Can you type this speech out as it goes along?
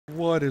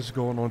What is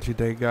going on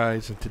today,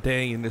 guys? And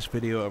today in this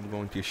video I'm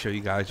going to show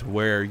you guys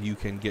where you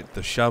can get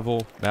the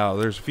shovel. Now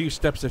there's a few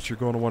steps that you're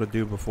going to want to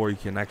do before you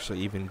can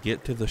actually even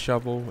get to the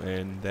shovel,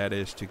 and that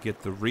is to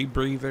get the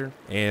rebreather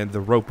and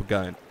the rope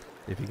gun.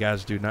 If you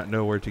guys do not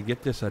know where to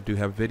get this, I do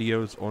have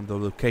videos on the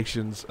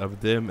locations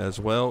of them as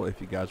well if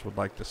you guys would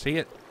like to see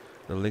it.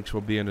 The links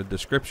will be in the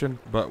description.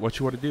 But what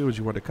you want to do is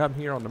you want to come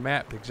here on the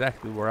map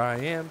exactly where I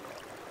am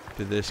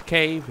to this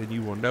cave, and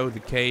you will know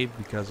the cave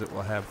because it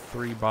will have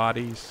 3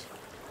 bodies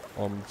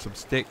on some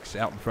sticks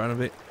out in front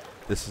of it.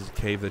 This is a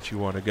cave that you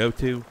want to go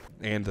to,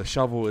 and the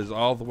shovel is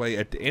all the way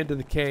at the end of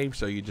the cave,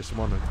 so you just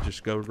want to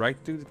just go right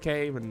through the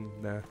cave and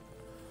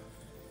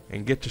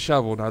get the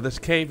shovel. Now this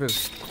cave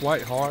is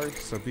quite hard,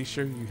 so be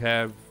sure you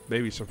have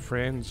maybe some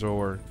friends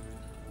or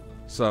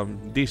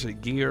some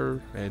decent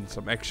gear and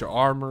some extra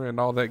armor and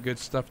all that good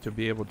stuff to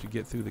be able to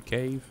get through the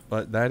cave.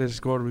 But that is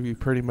going to be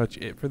pretty much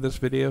it for this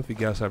video. If you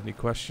guys have any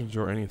questions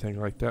or anything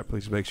like that,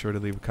 please make sure to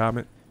leave a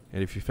comment.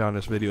 And if you found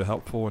this video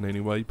helpful in any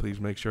way, please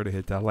make sure to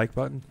hit that like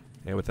button.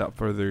 And without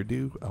further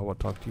ado, I will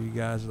talk to you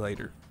guys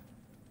later.